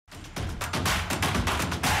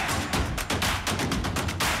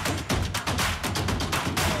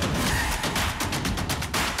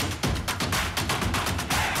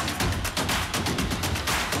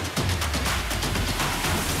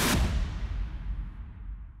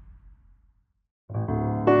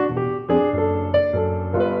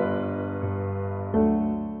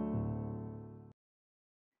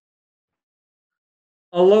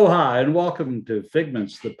Aloha and welcome to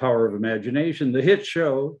Figments, the Power of Imagination, the hit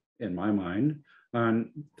show, in my mind,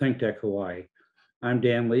 on ThinkTech Hawaii. I'm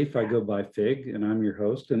Dan Leaf, I go by Fig, and I'm your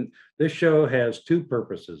host. And this show has two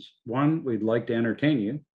purposes. One, we'd like to entertain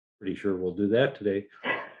you. Pretty sure we'll do that today.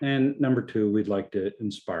 And number two, we'd like to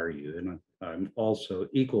inspire you. And I'm also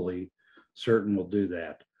equally certain we'll do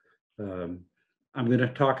that. I'm going to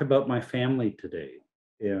talk about my family today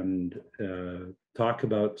and talk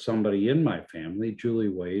about somebody in my family, Julie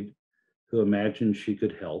Wade, who imagined she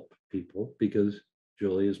could help people because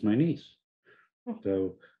Julie is my niece.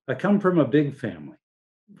 So I come from a big family,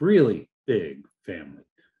 really big family.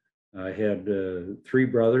 I had three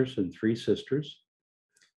brothers and three sisters.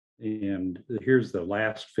 And here's the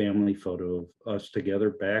last family photo of us together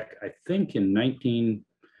back, I think, in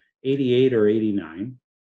 1988 or 89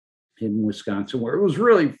 in Wisconsin, where it was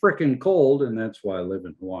really freaking cold. And that's why I live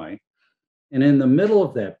in Hawaii. And in the middle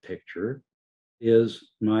of that picture is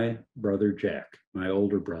my brother, Jack, my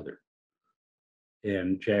older brother.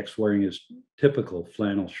 And Jack's wearing his typical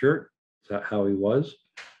flannel shirt. That's how he was,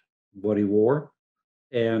 what he wore.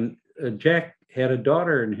 And Jack had a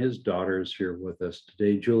daughter, and his daughter is here with us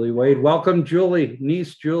today, Julie Wade. Welcome, Julie,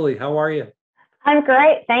 niece Julie. How are you? I'm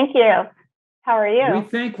great, thank you. How are you? I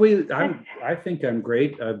think I'm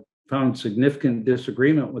great. I've found significant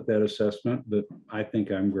disagreement with that assessment, but I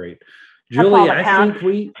think I'm great. Julie, I think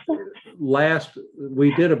we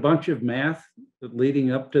did a bunch of math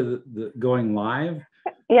leading up to the going live.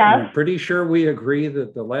 Yeah. I'm pretty sure we agree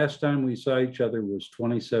that the last time we saw each other was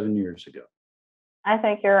 27 years ago. I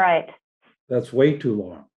think you're right. That's way too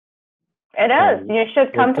long. It is. You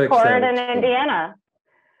should come to court in Indiana.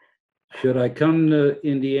 Should I come to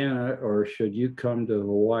Indiana or should you come to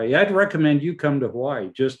Hawaii? I'd recommend you come to Hawaii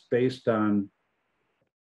just based on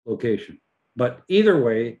location. But either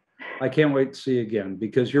way, I can't wait to see you again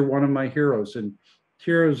because you're one of my heroes. And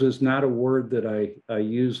heroes is not a word that I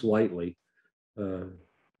use lightly.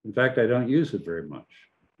 In fact, I don't use it very much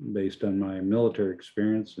based on my military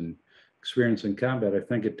experience and experience in combat. I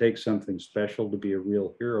think it takes something special to be a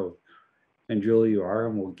real hero. And Julie, you are,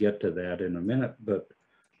 and we'll get to that in a minute. But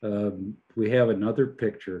we have another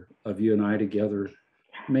picture of you and I together,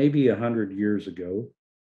 maybe 100 years ago.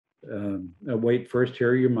 Wait, first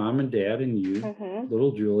here are your mom and dad and you,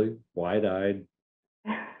 little Julie, wide-eyed,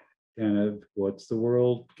 kind of, what's the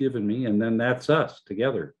world giving me? And then that's us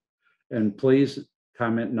together. And please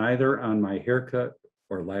comment neither on my haircut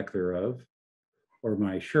or lack thereof or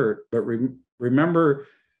my shirt, but remember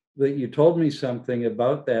that you told me something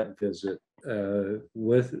about that visit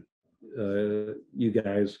with you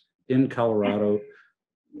guys in Colorado.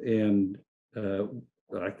 And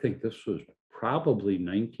I think this was probably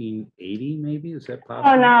 1980, maybe. Is that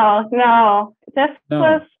possible? Oh, no. This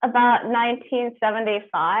was about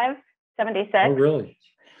 1975, 76. Oh, really?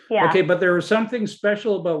 Yeah. Okay, but there was something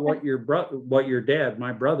special about what your dad,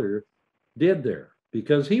 my brother, did there,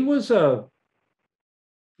 because he was a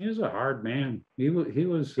hard man. He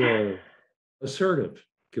was assertive.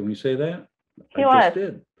 Can we say that? He was. Just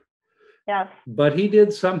did. Yes. But he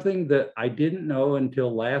did something that I didn't know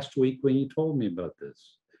until last week when you told me about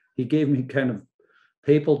this. He gave me kind of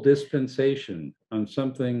papal dispensation on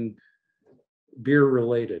something beer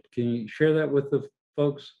related. Can you share that with the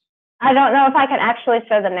folks? I don't know if I can actually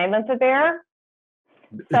share the name of the beer.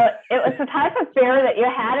 So it was the type of beer that you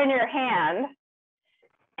had in your hand.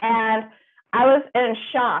 And I was in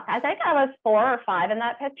shock. I think I was 4 or 5 in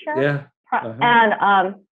that picture. Yeah. And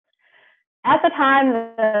at the time,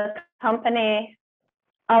 the company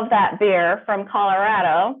of that beer from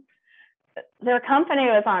Colorado, their company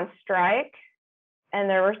was on strike and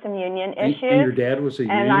there were some union issues. And your dad was a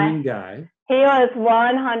union guy. He was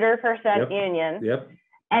 100% union. Yep.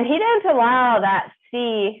 And he didn't allow that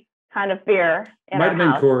C kind of beer in our house. Might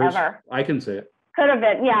have been Coors. Ever. I can say it. Could have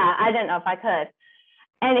been. Yeah, I didn't know if I could.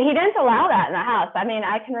 And he didn't allow that in the house. I mean,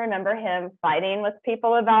 I can remember him fighting with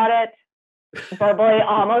people about it, verbally,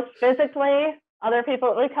 almost physically. Other people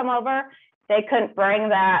that would come over, they couldn't bring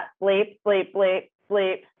that bleep, bleep, bleep,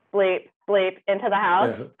 bleep, bleep, bleep into the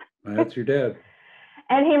house. Yeah, that's your dad.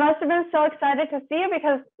 And he must have been so excited to see you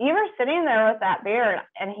because you were sitting there with that beer,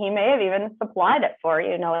 and he may have even supplied it for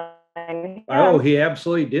you, knowing him. Oh, he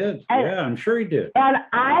absolutely did. And, yeah, I'm sure he did. And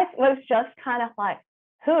I was just kind of like,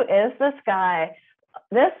 who is this guy?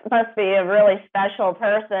 This must be a really special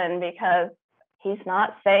person because he's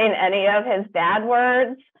not saying any of his dad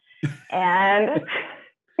words and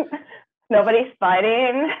nobody's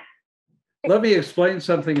fighting. Let me explain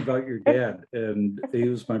something about your dad. And he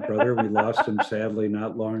was my brother. We lost him sadly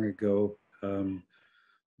not long ago.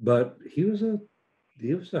 But he was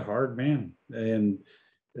a hard man. And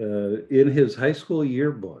in his high school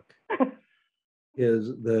yearbook,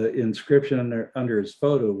 the inscription under his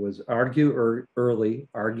photo was "Argue early,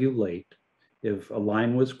 argue late. If a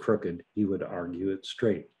line was crooked, he would argue it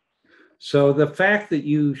straight." So the fact that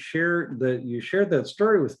you shared that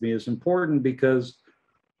story with me is important because,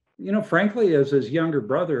 frankly, as his younger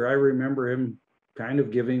brother, I remember him kind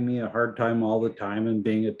of giving me a hard time all the time and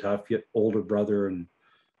being a tough yet older brother,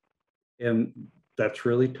 and that's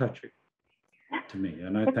really touching to me.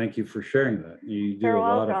 And I thank you for sharing that. You do You're a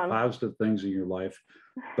lot of welcome. positive things in your life,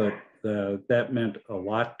 but that meant a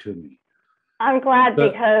lot to me. I'm glad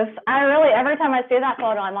because every time I see that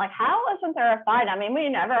photo, I'm like, how isn't there a fight? I mean, we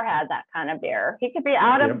never had that kind of beer. He could be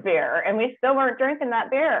out of beer and we still weren't drinking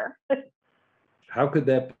that beer. How could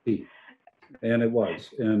that be? And it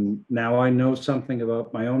was. And now I know something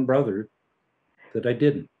about my own brother that I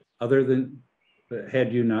didn't, other than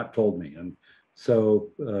had you not told me. And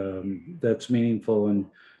so that's meaningful. And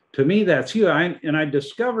to me, that's you. I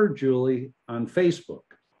discovered Julie on Facebook,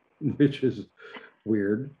 which is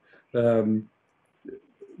weird.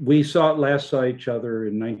 We last saw each other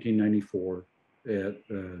in 1994 at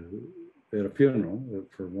a funeral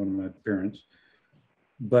for one of my parents,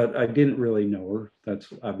 but I didn't really know her.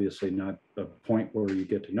 That's obviously not a point where you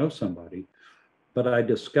get to know somebody, but I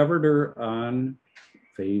discovered her on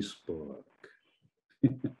Facebook.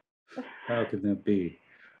 How can that be?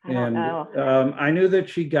 I don't know. I knew that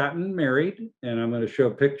she'd gotten married, and I'm going to show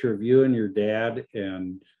a picture of you and your dad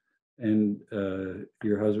and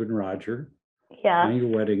your husband Roger. Yeah. On your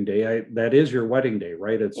wedding day. That is your wedding day,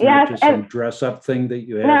 right? It's not just some dress up thing that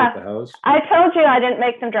you had at the house. I told you I didn't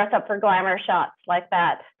make them dress up for glamour shots like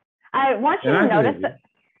that. I want you to notice that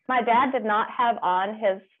my dad did not have on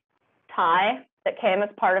his tie that came as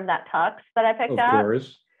part of that tux that I picked up.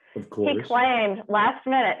 Of course. He claimed last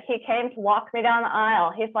minute, he came to walk me down the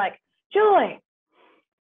aisle. He's like, Julie.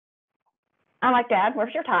 I'm like, Dad,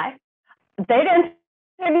 where's your tie? They didn't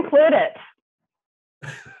include it.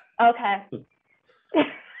 Okay.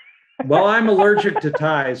 Well, I'm allergic to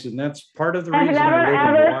ties, and that's part of the reason. I've never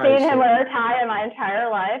ever seen him wear a tie in my entire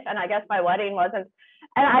life, and I guess my wedding wasn't.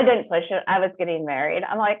 And I didn't push it. I was getting married.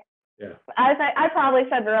 I'm like, yeah. I probably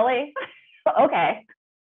said, really? Okay.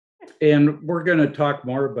 And we're going to talk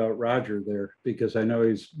more about Roger there because I know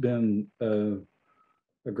he's been a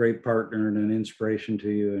great partner and an inspiration to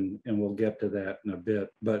you, and we'll get to that in a bit.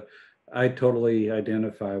 But I totally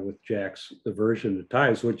identify with Jack's aversion to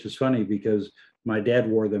ties, which is funny because my dad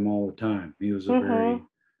wore them all the time. He was a very,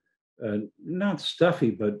 not stuffy,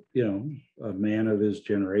 but, a man of his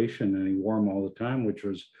generation, and he wore them all the time, which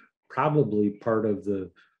was probably part of the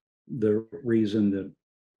reason that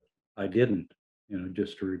I didn't,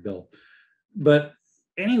 just to rebel. But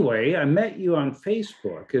anyway, I met you on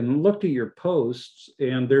Facebook and looked at your posts,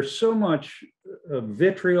 and there's so much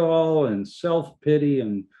vitriol and self-pity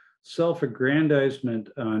and self-aggrandizement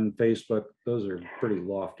on Facebook. Those are pretty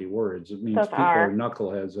lofty words. It means people are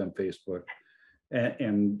knuckleheads on Facebook.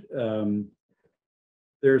 And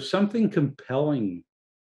there's something compelling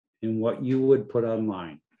in what you would put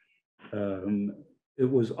online. It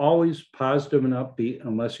was always positive and upbeat,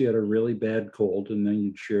 unless you had a really bad cold, and then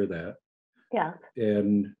you'd share that. Yeah.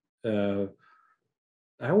 And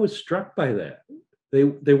I was struck by that. They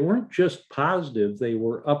weren't just positive, they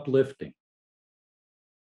were uplifting.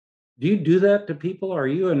 Do you do that to people? Are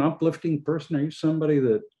you an uplifting person? Are you somebody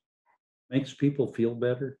that makes people feel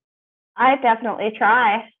better? I definitely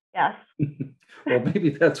try. Yes. Well, maybe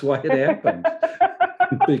that's why it happens,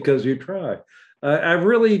 because you try. I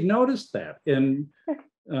really noticed that. And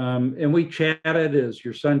we chatted as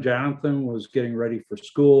your son Jonathan was getting ready for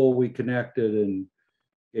school. We connected and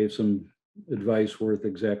gave some advice worth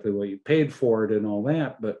exactly what you paid for it and all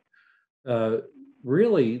that. But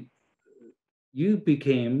really, you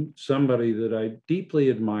became somebody that I deeply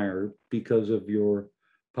admire because of your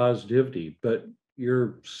positivity. But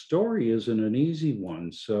your story isn't an easy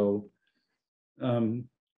one. So tell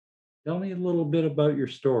me a little bit about your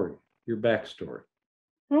story, your backstory.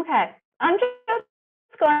 Okay. I'm just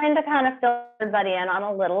going to kind of fill everybody in on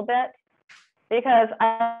a little bit, because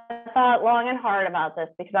I thought long and hard about this,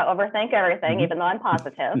 because I overthink everything, even though I'm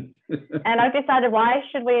positive. And I decided, why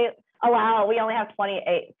should we only have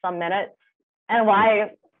 28 some minutes, and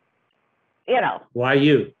why, Why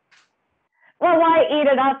you? Well, why eat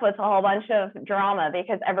it up with a whole bunch of drama,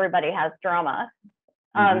 because everybody has drama.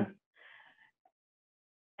 And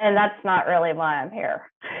that's not really why I'm here.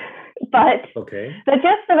 But okay. The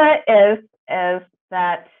gist of it is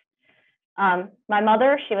that my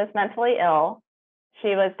mother, she was mentally ill.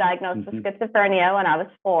 She was diagnosed with schizophrenia when I was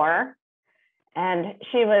 4, and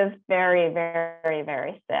she was very, very,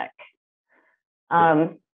 very sick.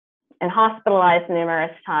 and hospitalized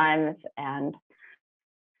numerous times. And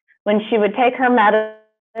when she would take her medicine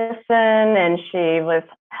and she was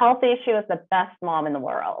healthy, she was the best mom in the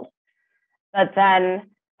world. But then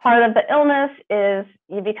part of the illness is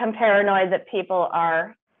you become paranoid that people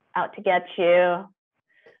are out to get you.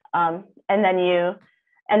 And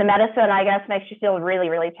the medicine, I guess, makes you feel really,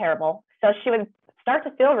 really terrible. So she would start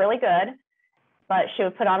to feel really good, but she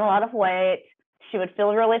would put on a lot of weight. She would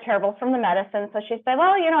feel really terrible from the medicine. So she'd say,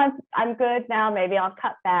 well, I'm good now. Maybe I'll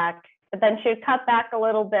cut back. But then she would cut back a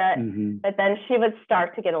little bit, but then she would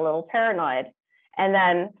start to get a little paranoid. And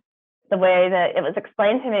then the way that it was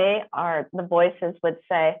explained to me are the voices would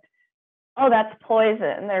say, oh, that's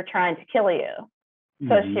poison. They're trying to kill you.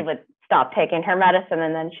 So she would stop taking her medicine,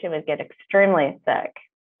 and then she would get extremely sick.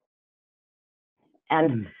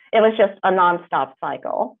 And it was just a nonstop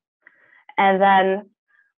cycle. And then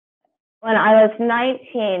when I was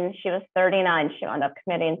 19, she was 39, she wound up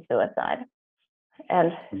committing suicide.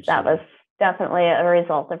 And that was definitely a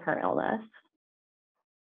result of her illness.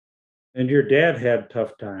 And your dad had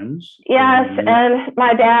tough times. Yes, and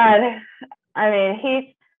my dad, I mean,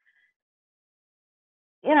 he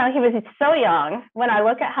was so young. When I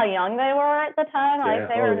look at how young they were at the time, like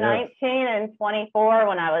they were 19 and 24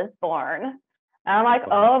 when I was born. And I'm like,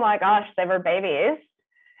 oh my gosh, they were babies.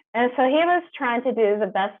 And so he was trying to do the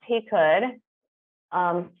best he could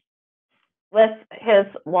with his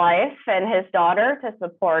wife and his daughter to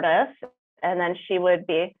support us. And then she would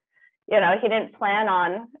be, he didn't plan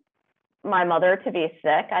on my mother to be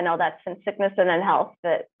sick. I know that's in sickness and in health,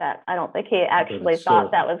 that I don't think he actually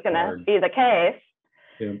thought that was going to be the case.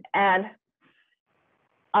 Yeah. And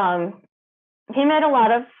he made a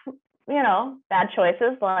lot of, bad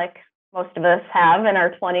choices, like most of us have in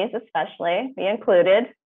our 20s, especially, me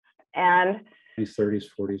included. And his 30s,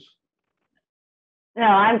 40s. No,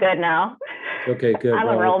 I'm good now. Okay, good. I'm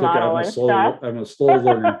a role model and stuff. I'm a slow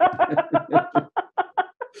learner.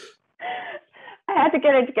 I had to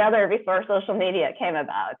get it together before social media came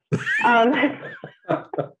about. But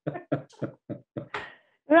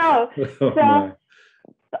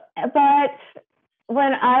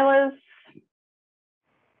when it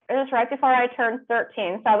was right before I turned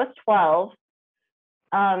 13, so I was 12.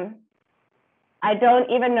 I don't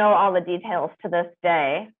even know all the details to this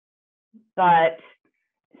day, but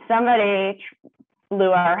somebody blew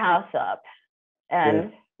our house up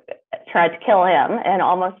and tried to kill him and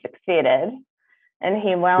almost succeeded. And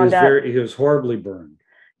he wound up. He was horribly burned.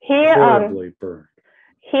 He had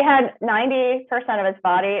 90% of his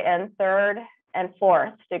body in third and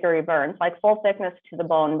fourth degree burns, like full thickness to the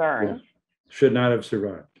bone burns. Yeah. Should not have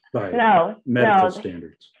survived by medical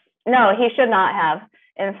standards. No, he should not have.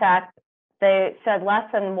 In fact, they said less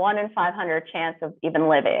than 1 in 500 chance of even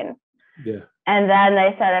living. Yeah. And then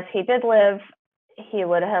they said if he did live, he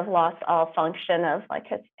would have lost all function of like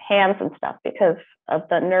his hands and stuff because of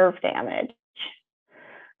the nerve damage.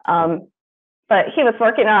 But he was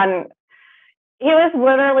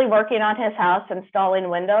literally working on his house, installing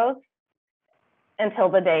windows until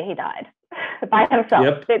the day he died by himself.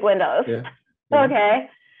 Yep. Big windows. Yeah. Okay.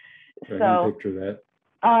 I can picture that.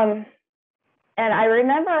 And I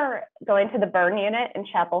remember going to the burn unit in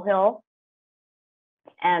Chapel Hill,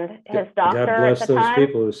 and his doctor God bless at the those time,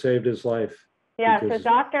 people who saved his life. Yes, his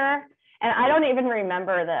doctor, and I don't even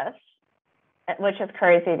remember this, which is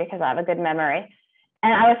crazy because I have a good memory.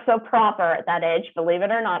 And I was so proper at that age, believe it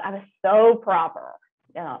or not. I was so proper,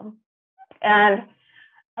 And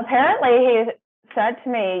apparently he said to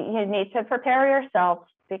me, you need to prepare yourself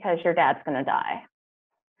because your dad's going to die.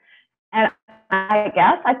 And I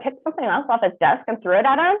guess I picked something else off his desk and threw it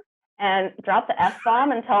at him and dropped the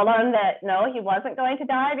F-bomb and told him that no, he wasn't going to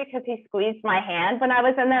die because he squeezed my hand when I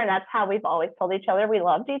was in there. And that's how we've always told each other we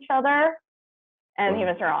loved each other. And he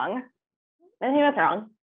was wrong. And he was wrong.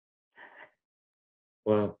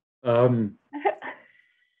 Wow.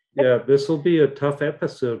 Yeah, this will be a tough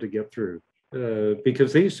episode to get through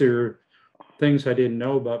because these are things I didn't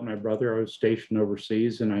know about my brother. I was stationed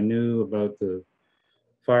overseas and I knew about the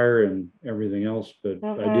fire and everything else, but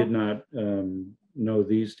I did not know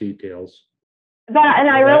these details.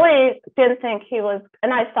 I really didn't think he was,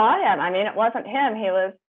 and I saw him. I mean, it wasn't him. He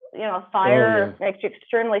was, fire makes you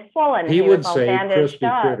extremely swollen. He would say crispy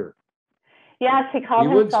critter. Yes, he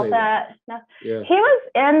called himself that. No. Yeah. He was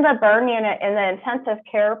in the burn unit, in the intensive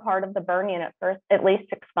care part of the burn unit for at least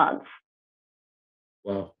 6 months.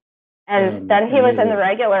 Wow. And then he was in the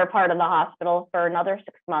regular part of the hospital for another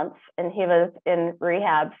 6 months, and he was in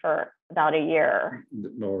rehab for about a year.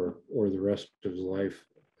 Or the rest of his life.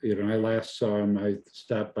 I last saw him, I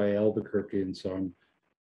stopped by Albuquerque and saw him.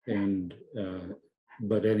 And,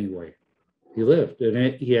 but anyway. He lived,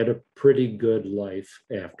 and he had a pretty good life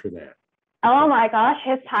after that. Oh my gosh,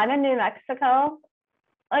 his time in New Mexico,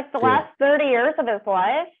 like the last 30 years of his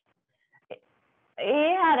life,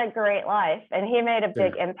 he had a great life, and he made a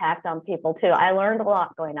big impact on people too. I learned a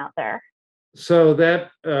lot going out there. So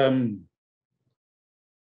that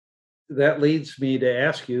leads me to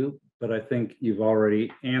ask you, but I think you've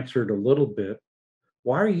already answered a little bit.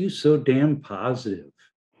 Why are you so damn positive?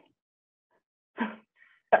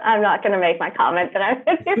 I'm not going to make my comment that I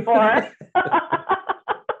made before.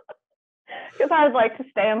 Because I would like to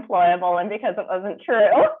stay employable, and because it wasn't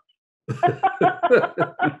true.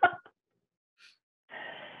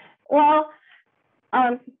 Well,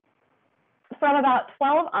 from about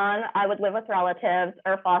 12 on, I would live with relatives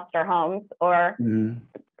or foster homes or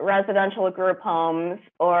residential group homes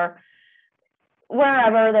or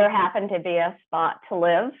wherever there happened to be a spot to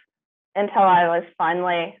live until I was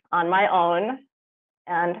finally on my own.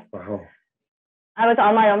 And I was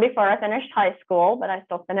on my own before I finished high school, but I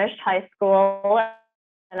still finished high school,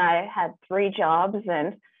 and I had 3 jobs,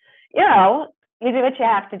 and you know, you do what you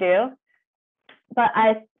have to do. But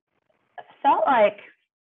I felt like,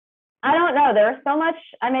 I don't know, there was so much,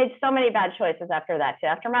 I made so many bad choices after that too.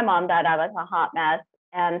 After my mom died, I was a hot mess,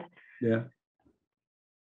 and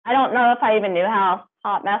I don't know if I even knew how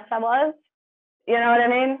hot mess I was. You know what I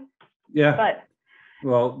mean? Yeah. But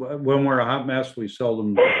well, when we're a hot mess, we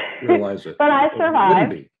seldom realize it. But I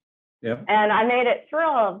survived. Yep. And I made it through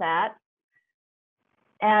all of that.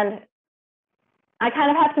 And I kind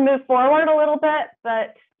of have to move forward a little bit.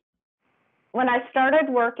 But when I started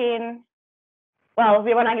working, well,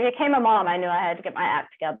 when I became a mom, I knew I had to get my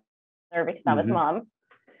act together because I was mom.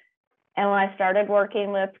 And when I started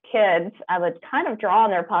working with kids, I would kind of draw on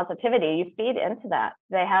their positivity. You feed into that.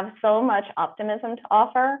 They have so much optimism to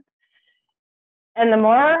offer. And the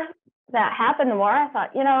more that happened, the more I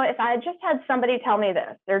thought, you know, if I just had somebody tell me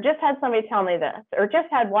this, or just had somebody tell me this, or just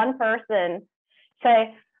had one person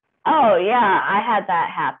say, oh, yeah, I had that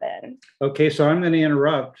happen. Okay, so I'm going to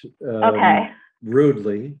interrupt.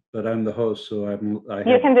 Rudely, but I'm the host, so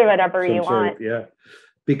you can do whatever you want.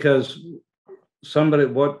 Because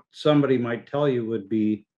what somebody might tell you would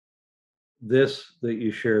be this that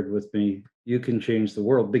you shared with me. You can change the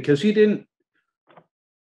world, because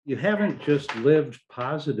you haven't just lived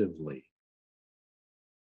positively.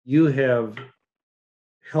 You have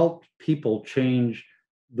helped people change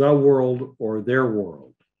the world or their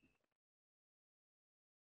world.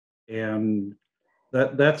 And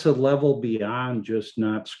that's a level beyond just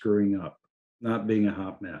not screwing up, not being a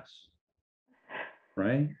hot mess.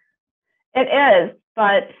 Right? It is,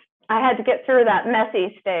 but I had to get through that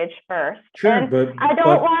messy stage first. Sure, and but I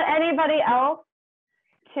don't want anybody else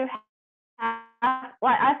to have,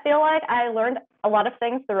 well, I feel like I learned a lot of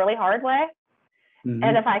things the really hard way.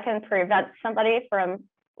 And if I can prevent somebody from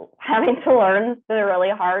having to learn the really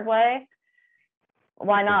hard way,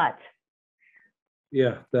 why not?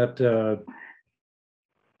 Yeah,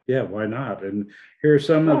 why not? And here's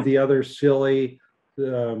some of the other silly,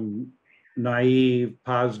 naive,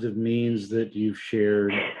 positive means that you've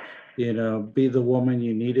shared. You know, be the woman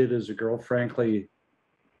you needed as a girl. Frankly,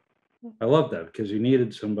 I love that, because you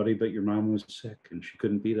needed somebody, but your mom was sick and she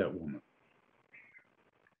couldn't be that woman.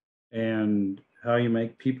 And how you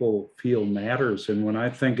make people feel matters. And when I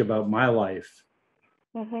think about my life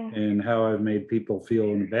and how I've made people feel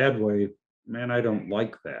in a bad way, man, I don't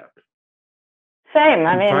like that. Same.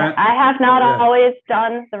 I mean, I have not always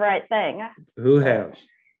done the right thing. Who has?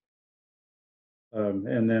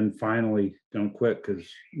 And then finally, don't quit, because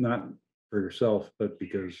not for yourself, but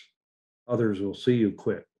because others will see you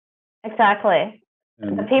quit. Exactly.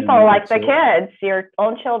 And the people, like the kids, your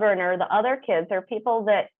own children, or the other kids, or people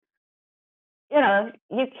that, you know,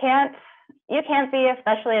 you can't be,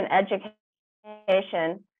 especially in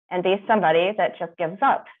education, and be somebody that just gives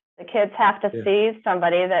up. The kids have to see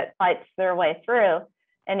somebody that fights their way through.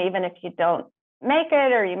 And even if you don't make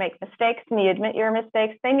it, or you make mistakes and you admit your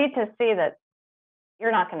mistakes, they need to see that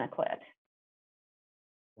you're not going to quit.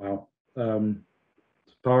 Wow.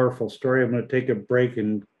 It's a powerful story. I'm going to take a break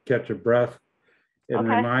and catch a breath and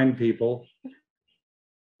remind people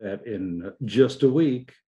that in just a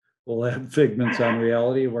week, we'll have Figments on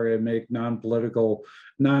Reality, where I make non-political,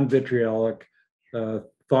 non-vitriolic,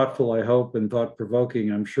 thoughtful, I hope, and thought-provoking,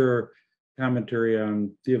 I'm sure, commentary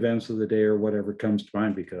on the events of the day or whatever comes to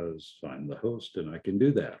mind, because I'm the host and I can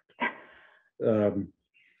do that.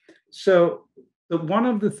 So one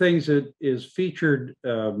of the things that is featured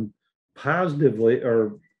positively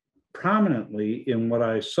or prominently in what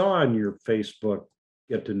I saw in your Facebook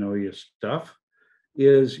Get to Know You stuff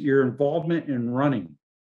is your involvement in running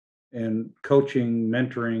and coaching,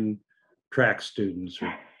 mentoring track students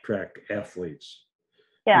or track athletes.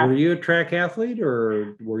 Yeah. Were you a track athlete,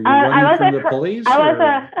 or were you I running was from the police? I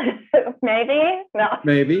was maybe, no.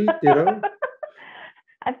 Maybe,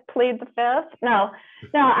 I plead the fifth. No,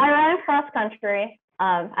 I ran cross country.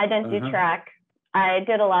 I didn't do track. I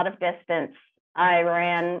did a lot of distance. I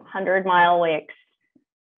ran 100-mile weeks.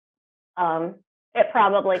 It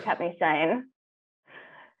probably kept me sane.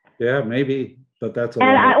 Yeah, maybe, but that's a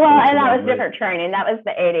and lot. And that was different training. That was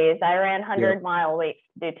the 80s. I ran 100-mile weeks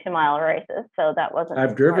to do 2-mile races, so that wasn't.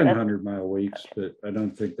 I've driven 100-mile weeks, but I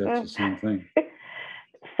don't think that's the same thing.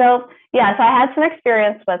 So yeah, so I had some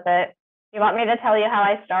experience with it. You want me to tell you how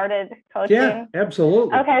I started coaching? Yeah,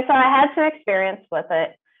 absolutely. Okay, so I had some experience with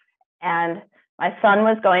it, and my son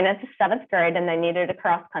was going into 7th grade, and they needed a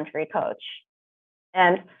cross country coach.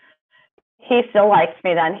 And he still likes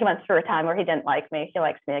me then. He went through a time where he didn't like me. He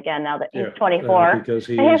likes me again now that he's 24. Because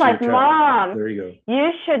he's like, Mom, there you go.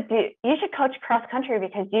 You should coach cross country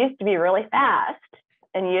because you used to be really fast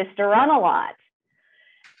and you used to run a lot.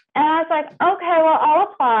 And I was like, okay, well,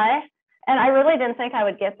 I'll apply. And I really didn't think I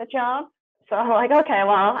would get the job. So I'm like, okay,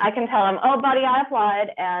 well, I can tell him, oh, buddy, I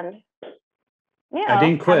applied, and I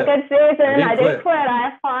didn't quit. Have a good season. I didn't quit. I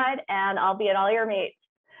applied, and I'll be at all your meets.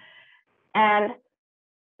 And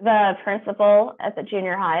the principal at the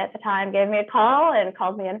junior high at the time gave me a call and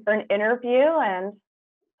called me in for an interview, and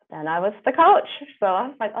then I was the coach. So I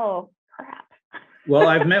was like, oh, crap. Well,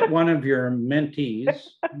 I've met one of your mentees,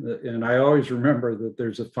 and I always remember that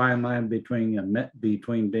there's a fine line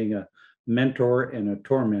between being a mentor and a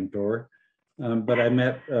tormentor. But I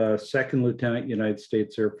met Second Lieutenant United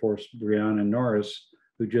States Air Force Brianna Norris,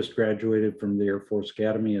 who just graduated from the Air Force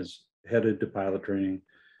Academy, is headed to pilot training.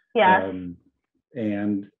 Yeah.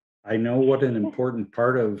 And I know what an important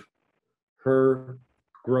part of her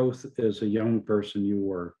growth as a young person you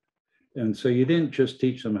were. And so you didn't just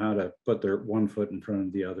teach them how to put their one foot in front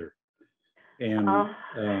of the other. And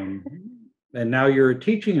now you're a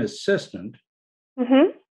teaching assistant.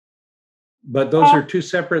 Mm-hmm. But those are two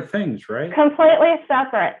separate things, right? Completely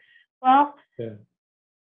separate. Well, so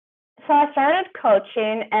I started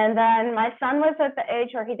coaching, and then my son was at the age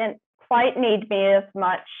where he didn't quite need me as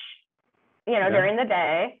much, during the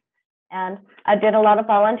day. And I did a lot of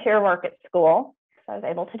volunteer work at school, so I was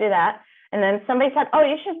able to do that. And then somebody said, oh,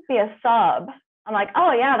 you should be a sub. I'm like,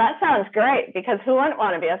 oh, yeah, that sounds great, because who wouldn't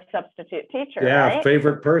want to be a substitute teacher? Yeah, right?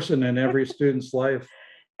 Favorite person in every student's life.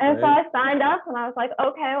 And so I signed up, and I was like,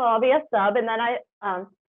 okay, well, I'll be a sub. And then I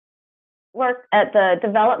worked at the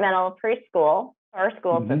developmental preschool, our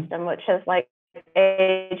school system, which is like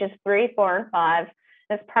ages 3, 4, and 5.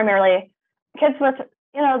 It's primarily kids with,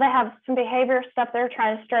 they have some behavior stuff they're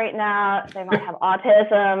trying to straighten out. They might have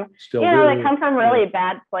autism. They come from really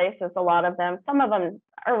bad places, a lot of them. Some of them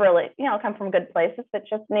are really, come from good places that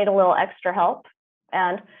just need a little extra help.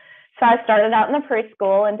 And so I started out in the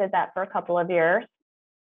preschool and did that for a couple of years.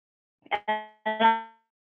 And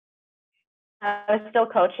I was still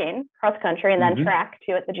coaching cross country and then track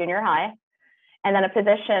too at the junior high. And then a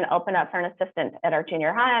position opened up for an assistant at our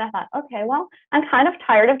junior high. And I thought, okay, well, I'm kind of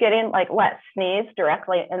tired of getting like wet sneeze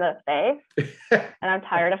directly in the face. And I'm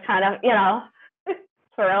tired of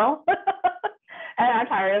thrill. And I'm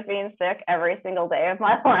tired of being sick every single day of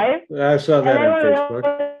my life. I saw that on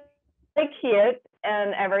Facebook. Really cute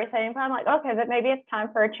and everything. But I'm like, okay, but maybe it's time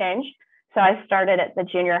for a change. So I started at the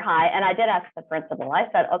junior high, and I did ask the principal. I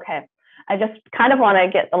said, okay, I just kind of want to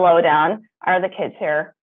get the lowdown. Are the kids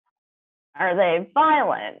here, are they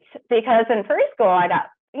violent? Because in preschool, I got,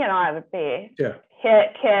 I would be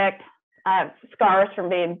hit, kicked. I have scars from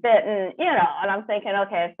being bitten, and I'm thinking,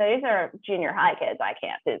 okay, if these are junior high kids, I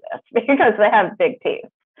can't do this because they have big teeth.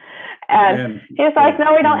 And he's like,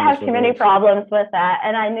 no, we don't have too many problems with that.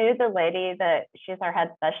 And I knew the lady that she's our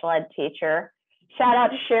head special ed teacher. Shout out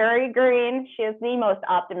to Sherry Green. She is the most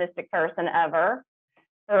optimistic person ever,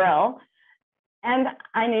 for real. And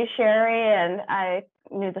I knew Sherry, and I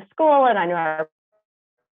knew the school, and I knew our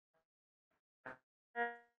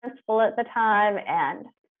principal at the time. And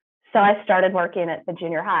so I started working at the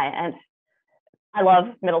junior high, and I love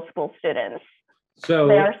middle school students.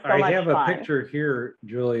 So I have a picture here,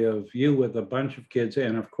 Julie, of you with a bunch of kids,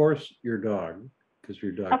 and of course your dog, because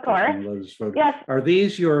your dog. Of course. Yes. Are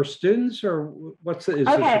these your students, or is this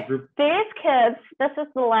a group? These kids, this is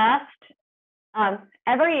the last.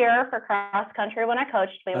 Every year for cross country, when I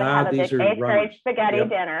coached, we would have a big 8th grade spaghetti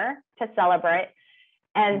dinner to celebrate.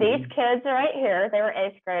 And these kids are right here. They were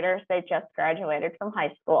 8th graders. They just graduated from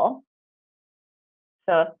high school.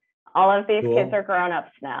 So all of these kids are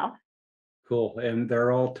grown-ups now. Cool. And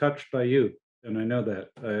they're all touched by you. And I know that.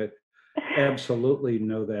 I absolutely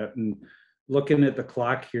know that. And looking at the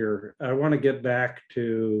clock here, I want to get back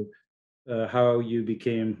to how you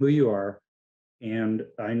became who you are. And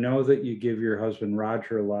I know that you give your husband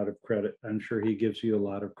Roger a lot of credit. I'm sure he gives you a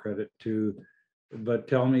lot of credit too. But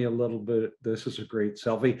tell me a little bit. This is a great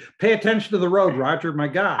selfie. Pay attention to the road, Roger. My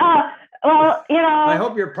God. Well, I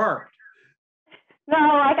hope you're parked. No,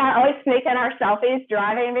 like I always sneak in our selfies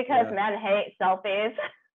driving because men hate selfies.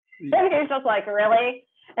 And he's just like, really?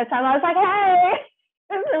 And so I was like, hey,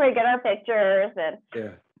 this is where we get our pictures.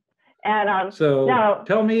 And so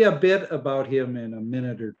tell me a bit about him in a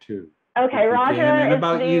minute or two. Okay, Roger, and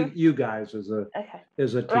about you guys as a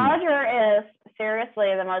team. Roger is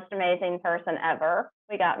seriously the most amazing person ever.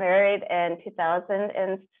 We got married in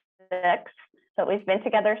 2006. So we've been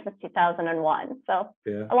together since 2001. So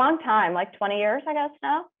a long time, like 20 years, I guess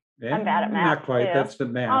now. I'm bad at math. Not quite. Too. That's the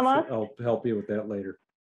math. Almost. I'll help you with that later.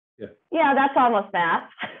 Yeah, that's almost math.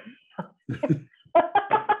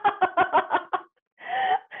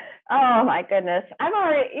 Oh my goodness.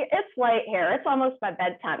 It's late here. It's almost my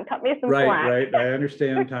bedtime. Cut me some slack. Right. I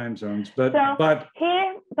understand time zones, but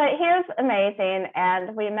he's amazing.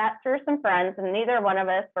 And we met through some friends, and neither one of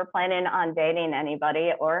us were planning on dating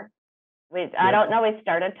anybody, I don't know, we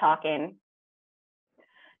started talking.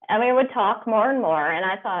 And we would talk more and more. And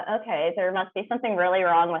I thought, okay, there must be something really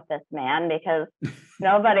wrong with this man because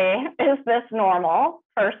nobody is this normal,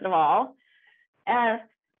 first of all. And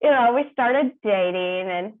we started dating,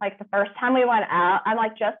 and like the first time we went out, I'm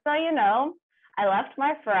like, just so you know, I left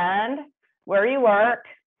my friend where you work,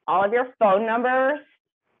 all of your phone numbers,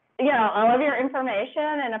 all of your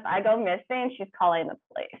information. And if I go missing, she's calling the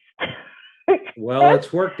police. Well,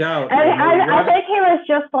 it's worked out. And I think he was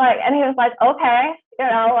just like, okay,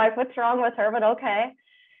 like what's wrong with her, but okay.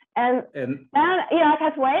 And then, I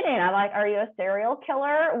kept waiting. I'm like, are you a serial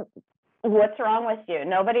killer? What's wrong with you?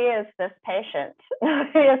 Nobody is this patient.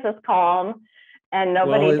 Nobody is this calm, and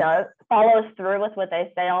nobody follows through with what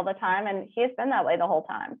they say all the time. And he's been that way the whole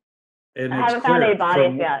time. And I haven't found any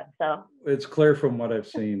bodies yet. So it's clear from what I've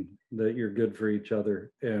seen that you're good for each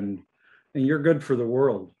other, and you're good for the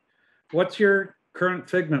world. What's your current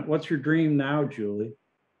Figment? What's your dream now, Julie?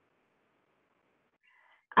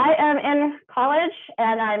 I am in college,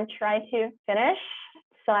 and I'm trying to finish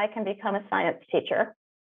so I can become a science teacher.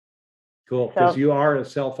 Cool, because you are a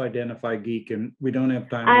self-identified geek, and we don't have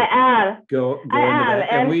time to go into that.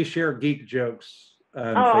 And we share geek jokes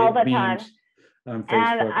on all the time on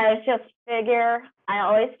Facebook. And I just figure, I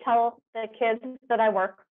always tell the kids that I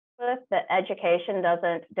work with that education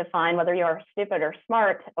doesn't define whether you're stupid or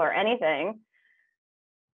smart or anything,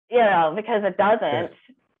 because it doesn't.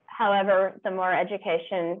 However, the more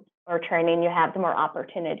education or training you have, the more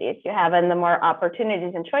opportunities you have, and the more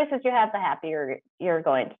opportunities and choices you have, the happier you're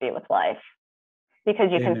going to be with life,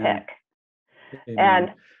 because you can pick.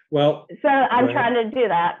 And so I'm trying to do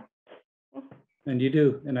that. And you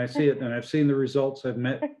do, and I see it, and I've seen the results. I've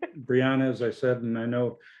met Brianna, as I said, and I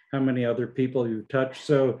know how many other people you've touched.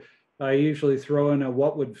 So I usually throw in a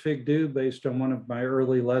 "What would Fig do?" based on one of my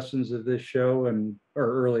early lessons of this show or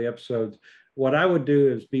early episodes. What I would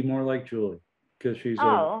do is be more like Julie, because she's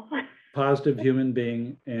a positive human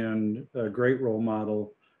being and a great role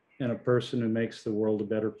model, and a person who makes the world a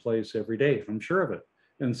better place every day. I'm sure of it.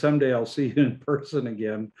 And someday I'll see you in person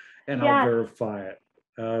again, and I'll verify it.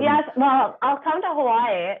 Yes, well, I'll come to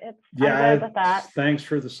Hawaii. I'm good with that. Thanks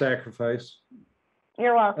for the sacrifice.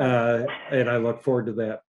 You're welcome. And I look forward to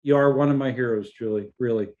that. You are one of my heroes, Julie,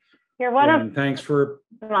 really. You're one of thanks for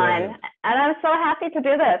mine. And I'm so happy to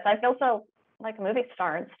do this. I feel so like a movie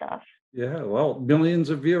star and stuff. Yeah, well, millions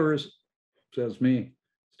of viewers, says me.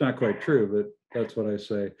 It's not quite true, but that's what I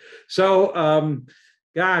say. So,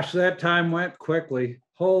 gosh, that time went quickly.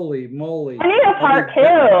 Holy moly. I need a part two.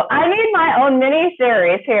 I need my own mini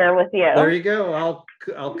series here with you. There you go. I'll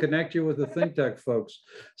connect you with the ThinkTech folks.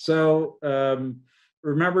 So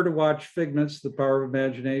remember to watch Figments, The Power of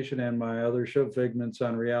Imagination, and my other show, Figments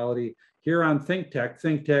on Reality, here on ThinkTech.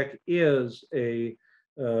 ThinkTech is a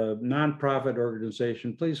nonprofit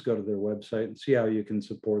organization. Please go to their website and see how you can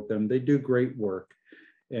support them. They do great work.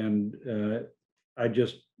 And I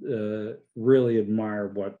just really admire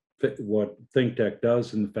what ThinkTech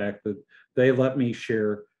does, and the fact that they let me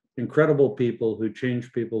share incredible people who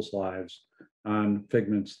change people's lives on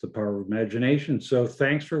Figments, The Power of Imagination. So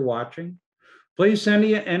thanks for watching. Please send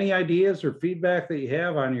me any ideas or feedback that you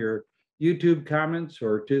have on your YouTube comments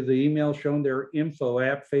or to the email shown there,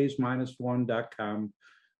 info@phase-1.com.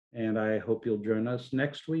 And I hope you'll join us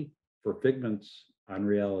next week for Figments on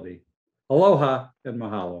Reality. Aloha and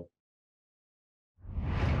mahalo.